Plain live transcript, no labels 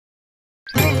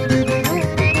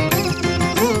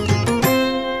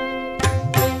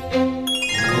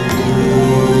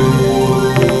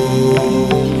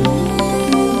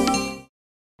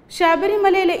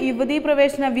ശബരിമലയിലെ യുവതീ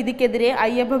പ്രവേശന വിധിക്കെതിരെ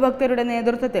അയ്യപ്പ ഭക്തരുടെ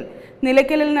നേതൃത്വത്തിൽ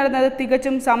നിലയ്ക്കലിൽ നടന്നത്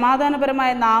തികച്ചും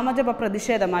സമാധാനപരമായ നാമജപ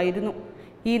പ്രതിഷേധമായിരുന്നു.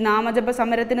 ഈ നാമജപ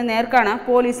സമരത്തിന് നേർക്കാണ്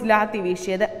പോലീസ് ലാത്തി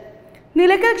വീശിയത്.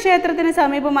 നിലയ്ക്കൽ ക്ഷേത്രത്തിന്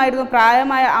സമീപമായിരുന്നു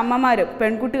പ്രായമായ അമ്മമാരും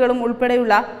പെൺകുട്ടികളും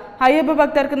ഉൾപ്പെടെയുള്ള അയ്യപ്പ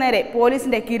ഭക്തർക്ക് നേരെ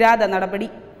പോലീസിന്റെ കിരാത നടപടി.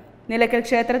 നിലയ്ക്കൽ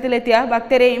ക്ഷേത്രത്തിലെത്തിയ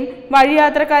ഭക്തരെയും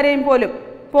വഴിയാത്രക്കാരെയും പോലും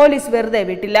പോലീസ് വെറുതെ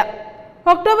വിട്ടില്ല.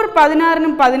 ഒക്ടോബർ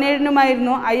 16-നും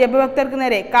 17-നുമായിരുന്നു അയ്യപ്പ ഭക്തർക്ക്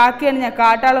നേരെ കാക്കിയണിഞ്ഞ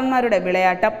കാട്ടാളന്മാരുടെ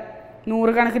വിളയാട്ടം.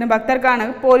 നൂറുകണക്കിന് ഭക്തർക്കാണ്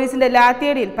പോലീസിന്റെ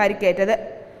ലാത്തിയടിയിൽ പരിക്കേറ്റത്.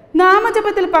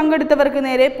 നാമജപത്തിൽ പങ്കെടുത്തവർക്ക്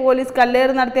നേരെ പോലീസ്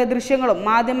കല്ലേറ് നടത്തിയ ദൃശ്യങ്ങളും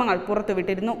മാധ്യമങ്ങൾ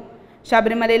പുറത്തുവിട്ടിരുന്നു.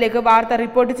 ശബരിമലയിലേക്ക് വാർത്ത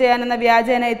റിപ്പോർട്ട് ചെയ്യാനെന്ന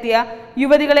വ്യാജേന എത്തിയ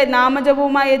യുവതികളെ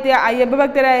നാമജപവുമായി എത്തിയ അയ്യപ്പ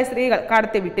ഭക്തരായ സ്ത്രീകൾ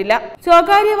കടത്തിവിട്ടില്ല.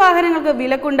 സ്വകാര്യ വാഹനങ്ങൾക്ക്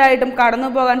വിലക്കുണ്ടായിട്ടും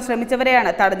കടന്നുപോകാൻ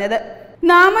ശ്രമിച്ചവരെയാണ് തടഞ്ഞത്.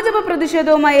 നാമജപ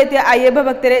പ്രതിഷേധവുമായി എത്തിയ അയ്യപ്പ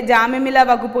ഭക്തരെ ജാമ്യമില്ലാ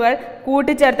വകുപ്പുകൾ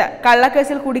കൂട്ടിച്ചേർത്ത്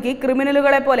കള്ളക്കേസിൽ കുടുക്കി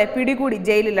ക്രിമിനലുകളെ പോലെ പിടികൂടി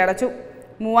ജയിലിലടച്ചു.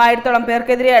 3000-ഓളം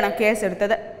പേർക്കെതിരെയാണ്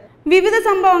കേസെടുത്തത്. വിവിധ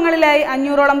സംഭവങ്ങളിലായി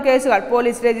 500-ഓളം കേസുകൾ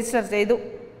പോലീസ് രജിസ്റ്റർ ചെയ്തു.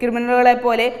 ക്രിമിനലുകളെ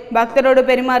പോലെ ഭക്തരോട്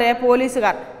പെരുമാറിയ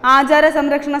പോലീസുകാർ ആചാര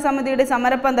സംരക്ഷണ സമിതിയുടെ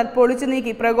സമരപ്പന്തൽ പൊളിച്ചു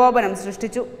നീക്കി പ്രകോപനം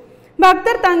സൃഷ്ടിച്ചു.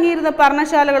 ഭക്തർ തങ്ങിയിരുന്ന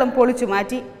പർണശാലകളും പൊളിച്ചു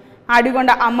മാറ്റി.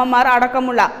 അടികൊണ്ട അമ്മമാർ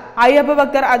അടക്കമുള്ള അയ്യപ്പ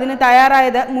ഭക്തർ അതിന്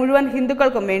തയ്യാറായത് മുഴുവൻ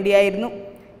ഹിന്ദുക്കൾക്കും വേണ്ടിയായിരുന്നു.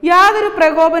 യാതൊരു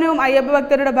പ്രകോപനവും അയ്യപ്പ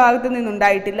ഭക്തരുടെ ഭാഗത്തു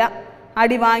നിന്നുണ്ടായിട്ടില്ല.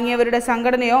 അടി വാങ്ങിയവരുടെ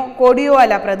സംഘടനയോ കൊടിയോ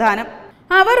അല്ല പ്രധാനം.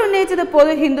 അവർ ഉന്നയിച്ചത്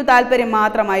പൊതു ഹിന്ദു താല്പര്യം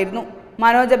മാത്രമായിരുന്നു.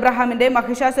 മനോജ് എബ്രഹാമിന്റെ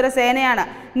മഹിഷാസുര സേനയാണ്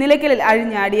നിലയ്ക്കലിൽ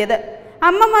അഴിഞ്ഞാടിയത്.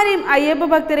 അമ്മമാരെയും അയ്യപ്പ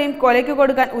ഭക്തരെയും കൊലയ്ക്ക്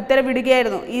കൊടുക്കാൻ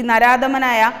ഉത്തരവിടുകയായിരുന്നു ഈ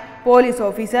നരാധമനായ പോലീസ്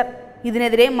ഓഫീസർ.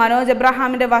 ഇതിനെതിരെ മനോജ്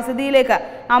എബ്രഹാമിന്റെ വസതിയിലേക്ക്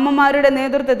അമ്മമാരുടെ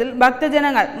നേതൃത്വത്തിൽ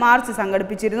ഭക്തജനങ്ങൾ മാർച്ച്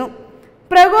സംഘടിപ്പിച്ചിരുന്നു.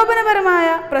 പ്രകോപനപരമായ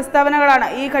പ്രസ്താവനകളാണ്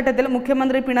ഈ ഘട്ടത്തിൽ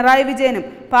മുഖ്യമന്ത്രി പിണറായി വിജയനും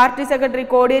പാർട്ടി സെക്രട്ടറി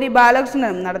കോടിയേരി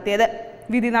ബാലകൃഷ്ണനും നടത്തിയത്.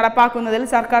 വിധി നടപ്പാക്കുന്നതിൽ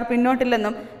സർക്കാർ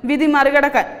പിന്നോട്ടില്ലെന്നും വിധി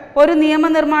മറികടക്കാൻ ഒരു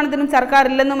നിയമനിർമ്മാണത്തിനും സർക്കാർ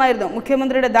ഇല്ലെന്നുമായിരുന്നു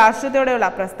മുഖ്യമന്ത്രിയുടെ ധാർഷ്ട്യത്തോടെയുള്ള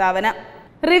പ്രസ്താവന.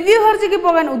 റിവ്യൂ ഹർജിക്ക്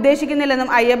പോകാൻ ഉദ്ദേശിക്കുന്നില്ലെന്നും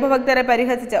അയ്യപ്പ ഭക്തരെ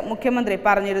പരിഹസിച്ച് മുഖ്യമന്ത്രി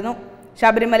പറഞ്ഞിരുന്നു.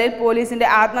 ശബരിമലയിൽ പോലീസിന്റെ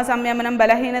ആത്മസംയമനം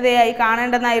ബലഹീനതയായി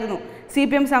കാണേണ്ടെന്നായിരുന്നു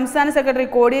CPM സംസ്ഥാന സെക്രട്ടറി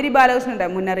കോടിയേരി ബാലകൃഷ്ണന്റെ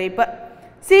മുന്നറിയിപ്പ്.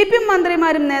 CPM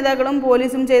മന്ത്രിമാരും നേതാക്കളും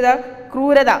പോലീസും ചെയ്ത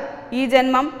ക്രൂരത ഈ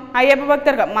ജന്മം അയ്യപ്പ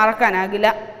ഭക്തർക്ക് മറക്കാനാകില്ല.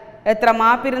 എത്ര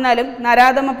മാപ്പിരുന്നാലും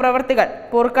നരാധമ പ്രവർത്തികൾ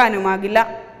പൊറുക്കാനുമാകില്ല.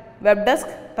 Web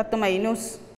desk Tatwamayi news.